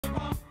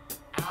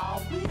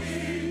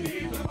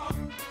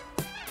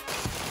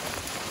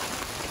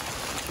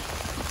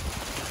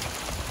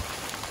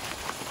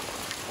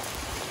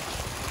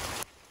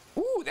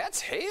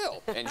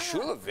hail in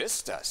Chula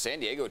Vista,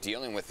 San Diego,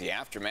 dealing with the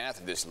aftermath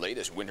of this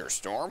latest winter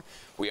storm.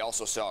 We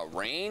also saw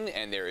rain,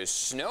 and there is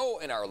snow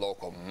in our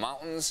local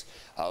mountains.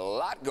 A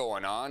lot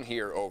going on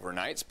here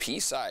overnight. It's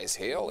pea-sized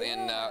hail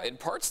in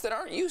parts that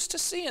aren't used to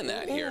seeing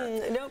that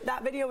here. Nope,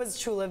 that video was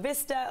Chula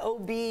Vista,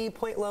 OB,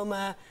 Point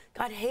Loma.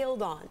 Got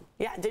hailed on.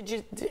 Yeah, did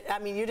you? I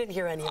mean, you didn't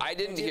hear any of it. I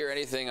didn't hear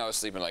anything. I was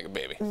sleeping like a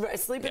baby.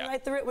 Sleeping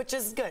right through it, which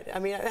is good. I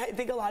mean, I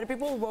think a lot of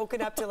people were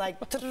woken up to like,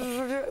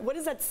 what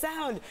is that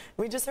sound?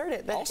 We just heard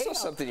it. Also hail.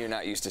 Something you're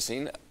not used to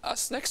seeing,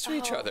 us next to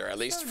each other, at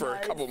least for a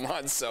couple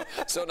months.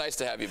 So nice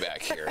to have you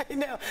back here. I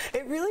know.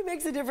 It really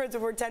makes a difference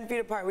when we're 10 feet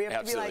apart. We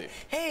have to be like,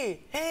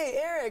 hey,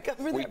 Eric,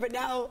 over there. But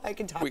now I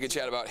can talk. We could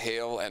chat about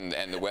hail and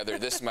the weather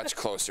this much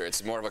closer.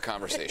 It's more of a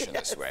conversation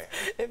this way.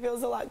 It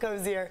feels a lot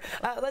cozier.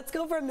 Let's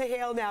go from the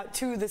hail now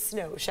to the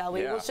snow, shall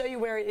we? Yeah. We'll show you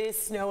where it is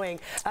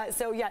snowing.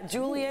 So yeah,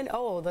 Julian,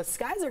 the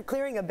skies are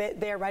clearing a bit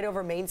there right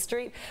over Main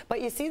Street,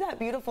 but you see that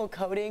beautiful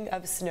coating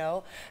of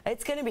snow?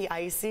 It's going to be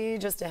icy,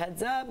 just a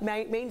heads up.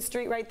 Main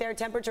Street right there,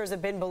 temperatures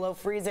have been below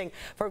freezing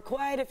for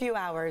quite a few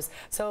hours.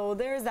 So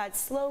there's that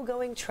slow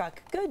going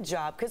truck. Good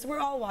job, because we're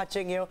all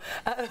watching you.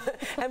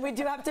 And we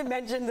do have to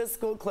mention the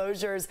school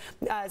closures.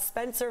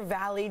 Spencer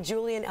Valley,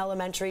 Julian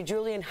Elementary,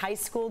 Julian High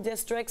School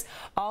districts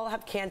all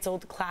have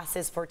canceled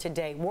classes for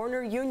today.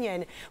 Warner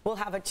Union will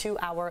have a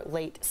 2-hour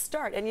late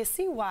start. And you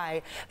see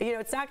why. You know,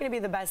 it's not going to be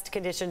the best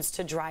conditions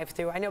to drive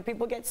through. I know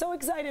people get so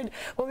excited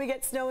when we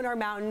get snow in our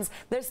mountains.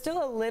 There's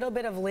still a little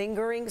bit of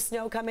lingering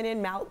snow coming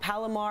in Mount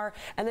Palomar,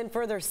 and then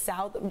further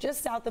south,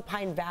 just south of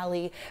Pine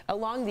Valley,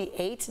 along the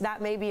 8.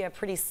 That may be a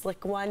pretty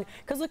slick one,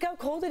 because look how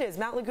cold it is.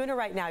 Mount Laguna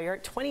right now, you're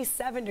at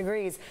 27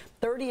 degrees,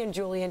 30 in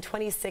Julian,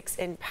 26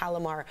 in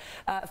Palomar,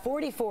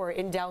 44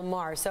 in Del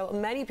Mar. So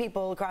many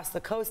people across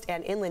the coast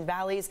and inland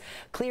valleys,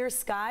 clear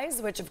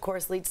skies, which of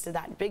course leads to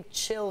that big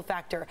chill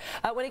factor.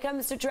 When it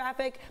comes to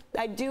traffic,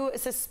 I do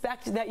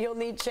suspect that you'll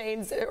need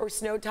chains or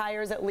snow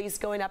tires at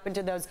least going up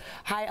into those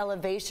high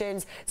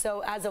elevations.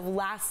 So as of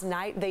last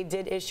night, they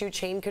did issue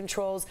chain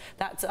controls.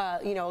 That's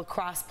you know,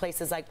 across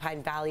places like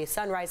Pine Valley,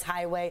 Sunrise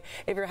Highway.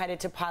 If you're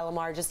headed to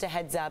Palomar, just a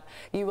heads up,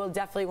 you will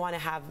definitely want to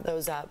have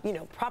those you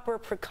know, proper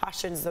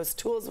precautions, those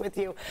tools with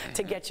you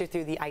to get you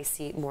through the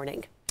icy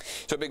morning.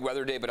 So a big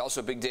weather day, but also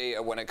a big day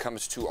when it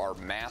comes to our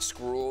mask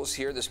rules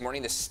here this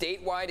morning. The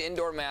statewide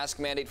indoor mask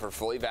mandate for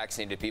fully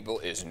vaccinated people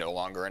is no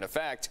longer in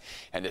effect,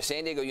 and the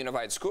San Diego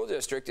Unified School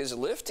District is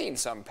lifting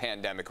some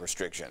pandemic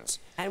restrictions.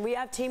 And we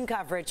have team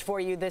coverage for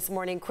you this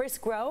morning. Chris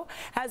Groh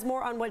has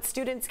more on what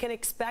students can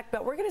expect,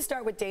 but we're going to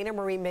start with Dana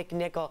Marie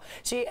McNichol.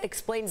 She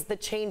explains the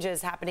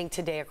changes happening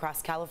today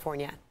across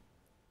California.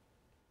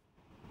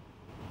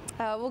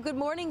 Well, good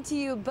morning to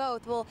you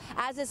both. Well,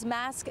 as this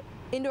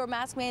indoor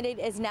mask mandate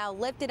is now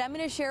lifted, I'm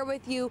going to share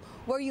with you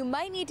where you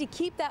might need to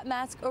keep that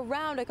mask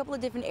around a couple of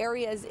different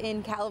areas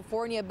in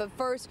California. But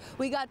first,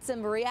 we got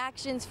some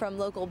reactions from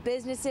local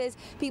businesses,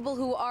 people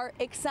who are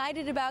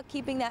excited about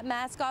keeping that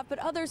mask off, but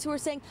others who are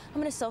saying,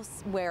 I'm going to still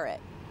wear it.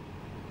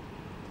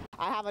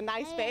 I have a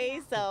nice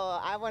face, so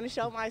I want to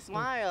show my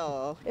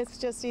smile. It's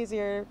just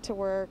easier to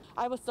work.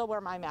 I will still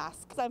wear my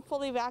mask. I'm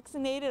fully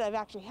vaccinated. I've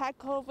actually had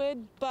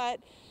COVID, but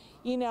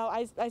you know,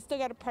 I still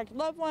got to protect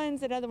loved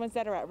ones and other ones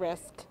that are at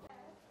risk.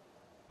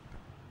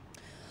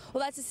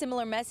 Well, that's a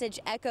similar message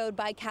echoed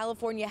by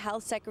California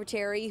Health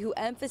Secretary, who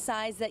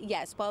emphasized that,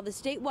 yes, while the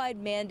statewide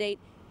mandate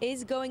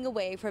is going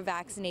away for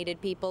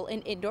vaccinated people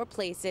in indoor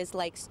places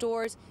like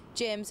stores,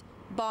 gyms,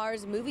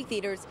 bars, movie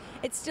theaters,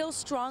 it's still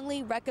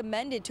strongly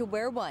recommended to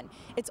wear one.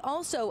 It's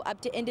also up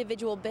to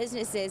individual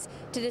businesses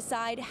to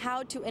decide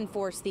how to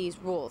enforce these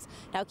rules.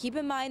 Now, keep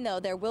in mind,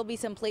 though, there will be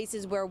some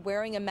places where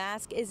wearing a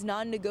mask is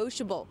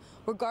non-negotiable.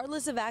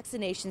 Regardless of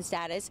vaccination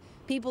status,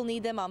 people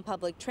need them on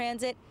public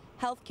transit,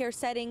 healthcare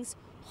settings,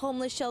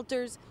 homeless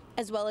shelters,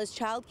 as well as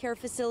child care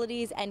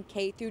facilities and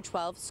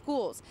K-12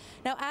 schools.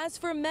 Now, as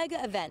for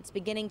mega events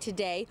beginning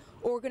today,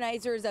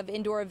 organizers of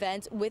indoor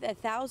events with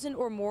 1,000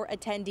 or more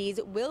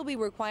attendees will be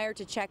required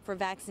to check for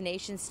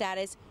vaccination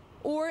status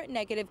or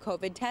negative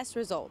COVID test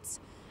results.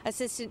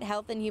 Assistant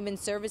Health and Human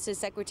Services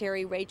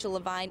Secretary Rachel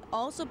Levine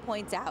also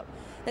points out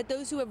that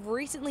those who have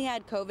recently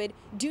had COVID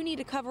do need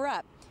to cover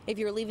up. If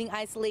you're leaving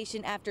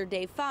isolation after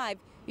day 5,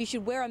 you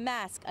should wear a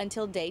mask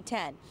until day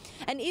 10.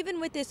 And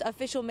even with this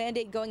official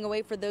mandate going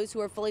away for those who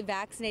are fully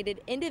vaccinated,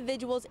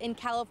 individuals in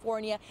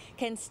California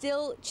can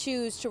still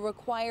choose to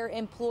require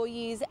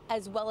employees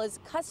as well as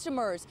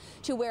customers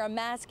to wear a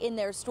mask in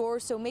their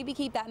stores. So maybe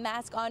keep that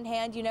mask on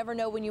hand. You never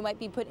know when you might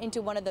be put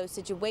into one of those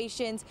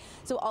situations.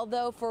 So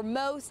although for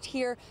most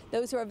here,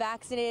 those who are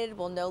vaccinated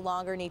will no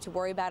longer need to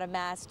worry about a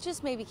mask,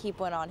 just maybe keep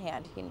one on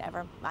hand. You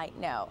never might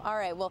know. All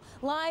right, well,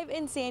 live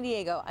in San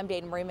Diego, I'm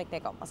Dana Marie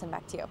McNichol. I'll send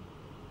back to you.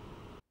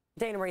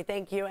 Dana Marie,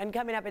 thank you. And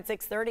coming up at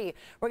 6:30,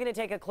 we're going to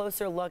take a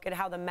closer look at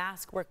how the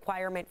mask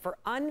requirement for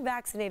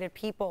unvaccinated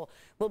people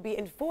will be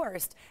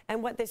enforced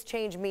and what this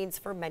change means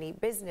for many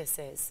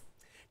businesses.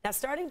 Now,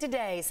 starting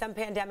today, some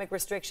pandemic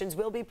restrictions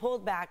will be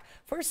pulled back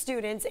for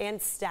students and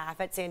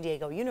staff at San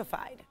Diego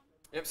Unified.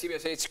 Yep,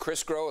 CBS 8's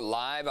Chris Grow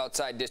live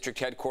outside district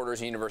headquarters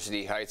in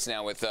University Heights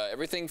now with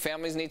everything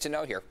families need to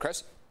know here.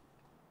 Chris?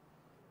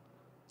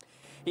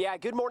 Yeah,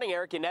 good morning,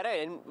 Eric and Netta.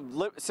 And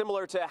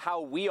similar to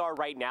how we are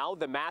right now,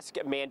 the mask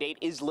mandate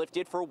is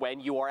lifted for when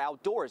you are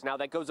outdoors. Now,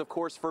 that goes, of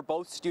course, for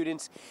both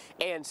students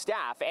and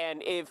staff.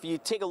 And if you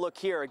take a look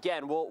here,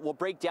 again, we'll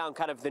break down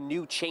kind of the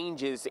new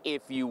changes,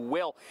 if you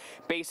will.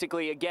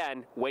 Basically,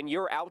 again, when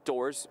you're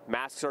outdoors,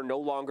 masks are no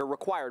longer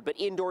required, but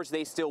indoors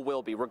they still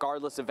will be,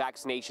 regardless of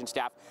vaccination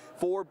staff,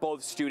 for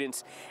both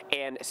students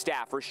and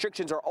staff.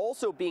 Restrictions are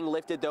also being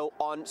lifted, though,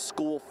 on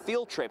school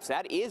field trips.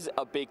 That is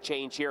a big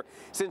change here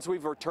since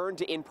we've returned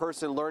to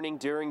in-person learning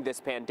during this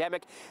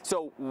pandemic.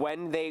 So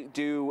when they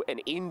do an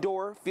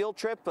indoor field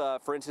trip,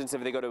 for instance,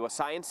 if they go to a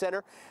science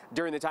center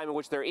during the time in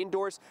which they're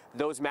indoors,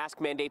 those mask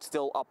mandates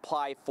still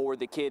apply for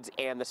the kids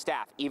and the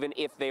staff, even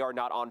if they are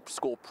not on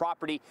school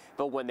property.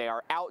 But when they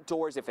are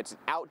outdoors, if it's an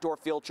outdoor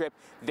field trip,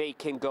 they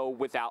can go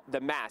without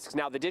the masks.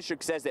 Now, the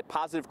district says that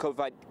positive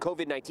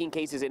COVID-19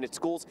 cases in its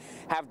schools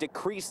have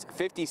decreased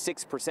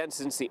 56%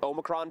 since the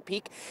Omicron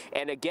peak.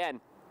 And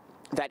again,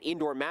 that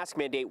indoor mask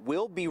mandate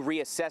will be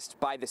reassessed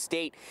by the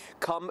state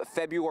come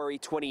February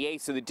 28th.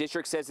 So the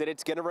district says that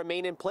it's going to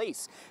remain in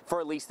place for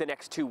at least the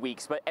next 2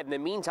 weeks. But in the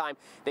meantime,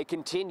 they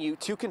continue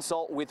to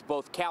consult with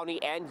both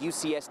county and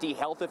UCSD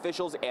health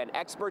officials and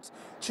experts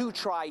to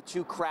try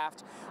to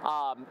craft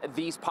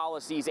these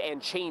policies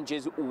and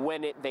changes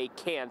when they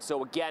can.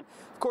 So again,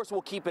 of course,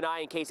 we'll keep an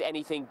eye in case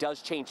anything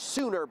does change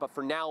sooner. But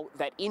for now,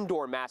 that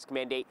indoor mask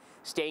mandate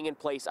staying in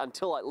place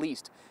until at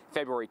least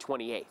February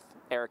 28th.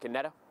 Eric and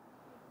Netta.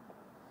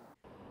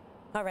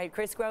 All right,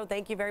 Chris Grow,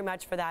 thank you very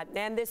much for that.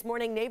 And this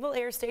morning, Naval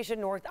Air Station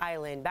North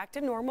Island back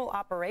to normal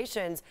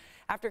operations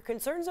after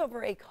concerns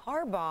over a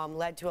car bomb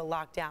led to a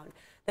lockdown.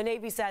 The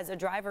Navy says a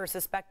driver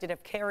suspected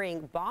of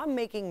carrying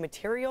bomb-making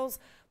materials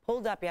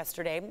pulled up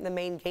yesterday. The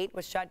main gate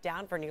was shut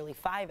down for nearly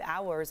 5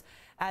 hours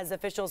as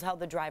officials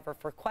held the driver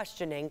for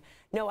questioning.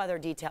 No other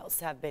details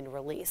have been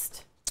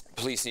released.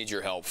 Police need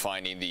your help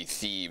finding the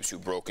thieves who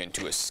broke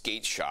into a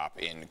skate shop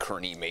in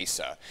Kearney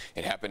Mesa.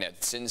 It happened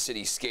at Sin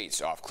City Skates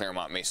off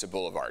Claremont Mesa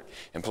Boulevard.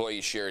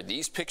 Employees shared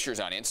these pictures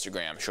on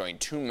Instagram showing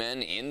two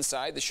men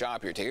inside the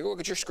shop here. Take a look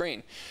at your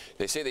screen.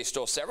 They say they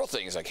stole several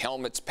things like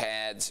helmets,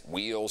 pads,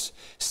 wheels,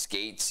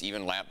 skates,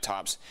 even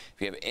laptops.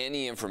 If you have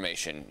any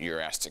information, you're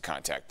asked to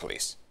contact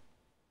police.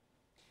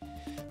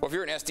 Well, if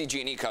you're an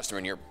SDG&E customer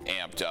and you're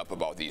amped up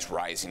about these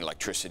rising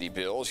electricity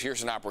bills,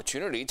 here's an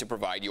opportunity to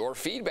provide your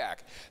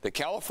feedback. The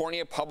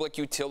California Public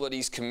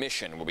Utilities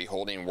Commission will be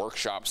holding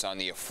workshops on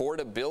the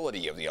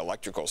affordability of the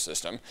electrical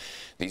system.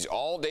 These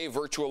all-day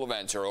virtual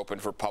events are open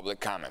for public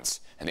comments,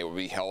 and they will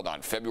be held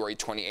on February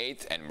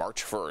 28th and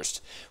March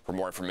 1st. For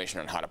more information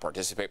on how to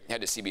participate,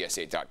 head to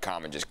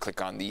CBS8.com and just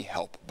click on the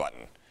Help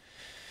button.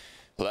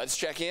 Let's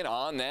check in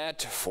on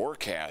that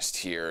forecast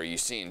here. You've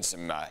seen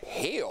some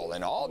hail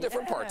in all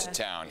different parts of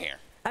town here.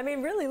 I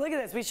mean, really, look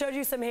at this. We showed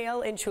you some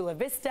hail in Chula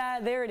Vista.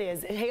 There it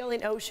is, hail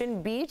in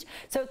Ocean Beach.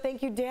 So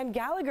thank you, Dan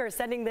Gallagher,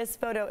 sending this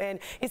photo in.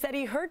 He said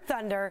he heard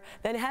thunder,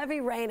 then heavy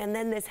rain, and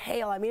then this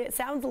hail. I mean, it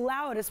sounds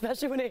loud,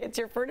 especially when it hits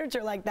your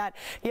furniture like that.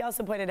 He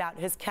also pointed out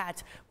his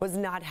cat was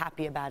not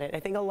happy about it.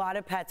 I think a lot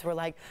of pets were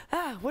like,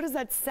 what is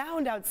that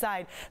sound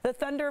outside? The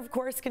thunder, of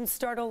course, can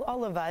startle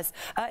all of us.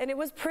 And it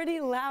was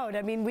pretty loud.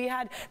 I mean, we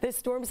had this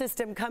storm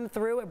system come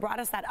through. It brought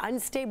us that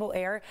unstable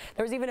air.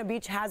 There was even a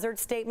beach hazard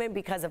statement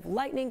because of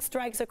lightning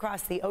strikes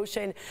across the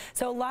ocean.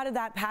 So a lot of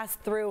that passed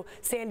through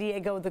San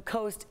Diego, the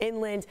coast,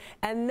 inland,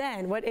 and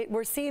then what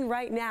we're seeing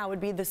right now would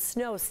be the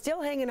snow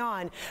still hanging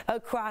on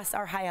across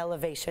our high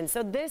elevation.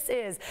 So this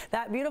is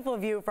that beautiful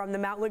view from the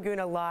Mount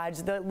Laguna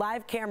Lodge, the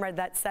live camera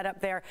that's set up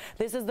there.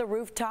 This is the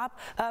rooftop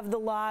of the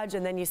lodge,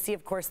 and then you see,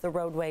 of course, the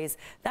roadways.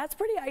 That's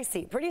pretty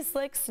icy, pretty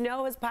slick.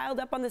 Snow is piled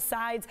up on the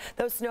sides.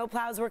 Those snow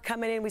plows were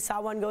coming in. We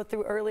saw one go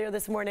through earlier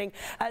this morning.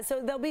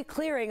 So they'll be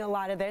clearing a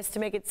lot of this to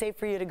make it safe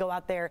for you to go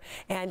out there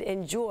and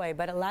enjoy.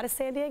 But a lot of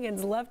San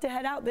Diegans love to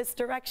head out this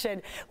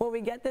direction when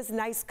we get this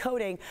nice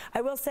coating. I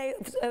will say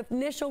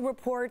initial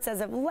reports as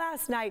of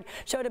last night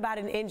showed about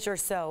an inch or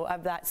so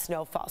of that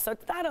snowfall. So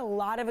it's not a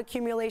lot of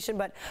accumulation,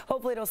 but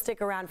hopefully it'll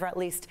stick around for at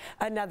least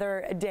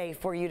another day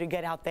for you to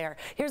get out there.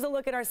 Here's a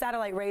look at our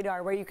satellite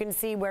radar where you can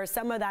see where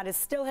some of that is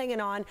still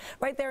hanging on.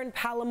 Right there in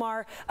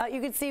Palomar, you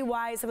can see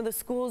why some of the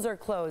schools are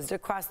closed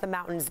across the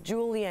mountains.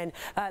 Julian,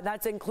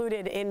 that's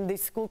included in the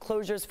school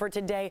closures for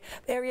today.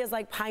 Areas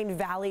like Pine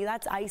Valley,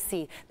 that's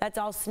icy. That's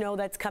all snow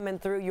that's coming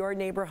through your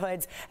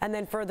neighborhoods. And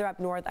then further up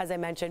north, as I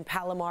mentioned,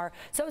 Palomar.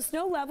 So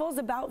snow levels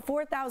about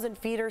 4,000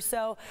 feet or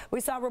so.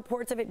 We saw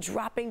reports of it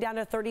dropping down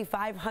to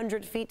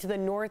 3,500 feet to the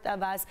north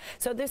of us.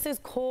 So this is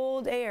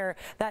cold air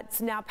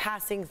that's now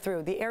passing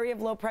through. The area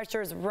of low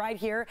pressure is right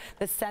here.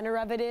 The center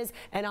of it is,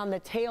 and on the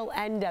tail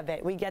end of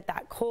it, we get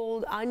that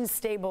cold,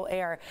 unstable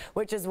air,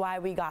 which is why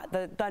we got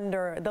the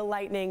thunder, the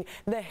lightning,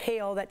 the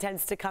hail that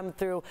tends to come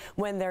through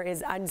when there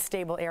is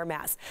unstable air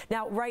mass.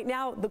 Now, right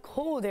now, the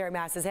cold air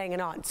mass is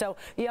hanging on. So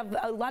you have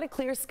a lot of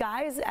clear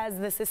skies as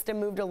the system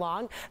moved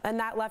along, and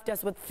that left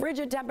us with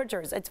frigid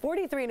temperatures. It's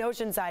 43 in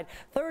Oceanside,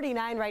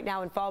 39 right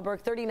now in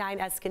Fallbrook, 39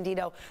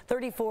 Escondido,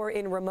 34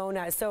 in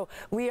Ramona. So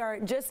we are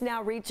just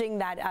now reaching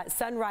that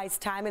sunrise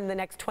time in the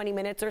next 20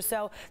 minutes or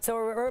so. So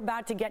we're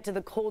about to get to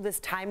the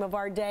coldest time of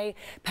our day.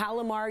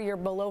 Palomar, you're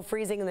below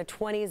freezing in the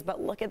 20s,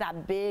 but look at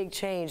that big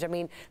change. I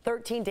mean,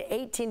 13 to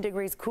 18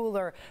 degrees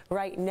cooler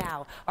right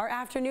now. Our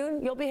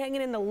afternoon, you'll be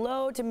hanging in the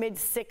low to mid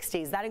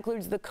 60s. That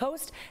includes the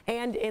coast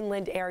and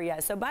inland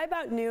area. So by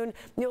about noon,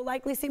 you'll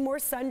likely see more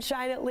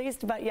sunshine at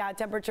least, but yeah,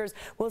 temperatures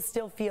will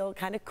still feel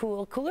kind of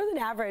cool, cooler than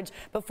average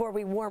before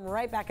we warm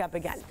right back up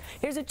again.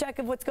 Here's a check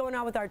of what's going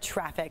on with our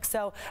traffic.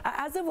 So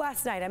as of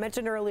last night, I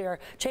mentioned earlier,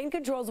 chain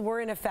controls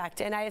were in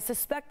effect, and I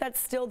suspect that's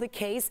still the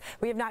case.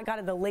 We have not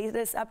gotten the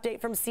latest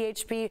update from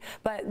CHP,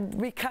 but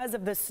because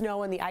of the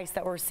snow and the ice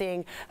that we're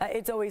seeing,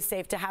 it's always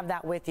safe to have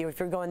that with you if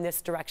you're going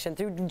this direction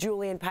through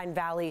Julian, Pine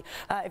Valley.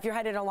 If you're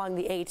headed along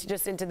the 8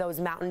 just into those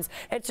mountains,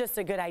 it's just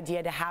a good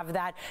idea to have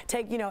that.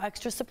 Take,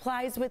 extra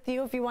supplies with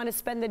you if you want to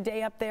spend the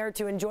day up there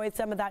to enjoy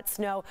some of that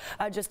snow.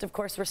 Just, of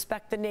course,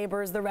 respect the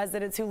neighbors, the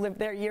residents who live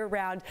there year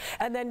round.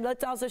 And then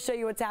let's also show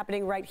you what's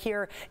happening right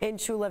here in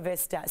Chula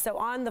Vista. So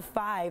on the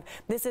 5,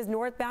 this is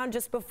northbound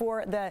just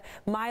before the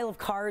Mile of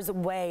Cars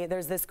Way.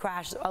 There's this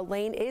crash. A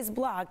lane is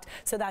blocked,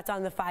 so that's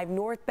on the 5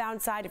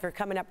 northbound side. If you're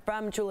coming up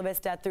from Chula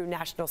Vista through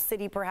National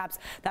City, perhaps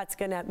that's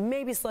going to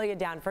maybe slow you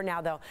down. For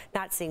now, though,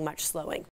 not seeing much slowing.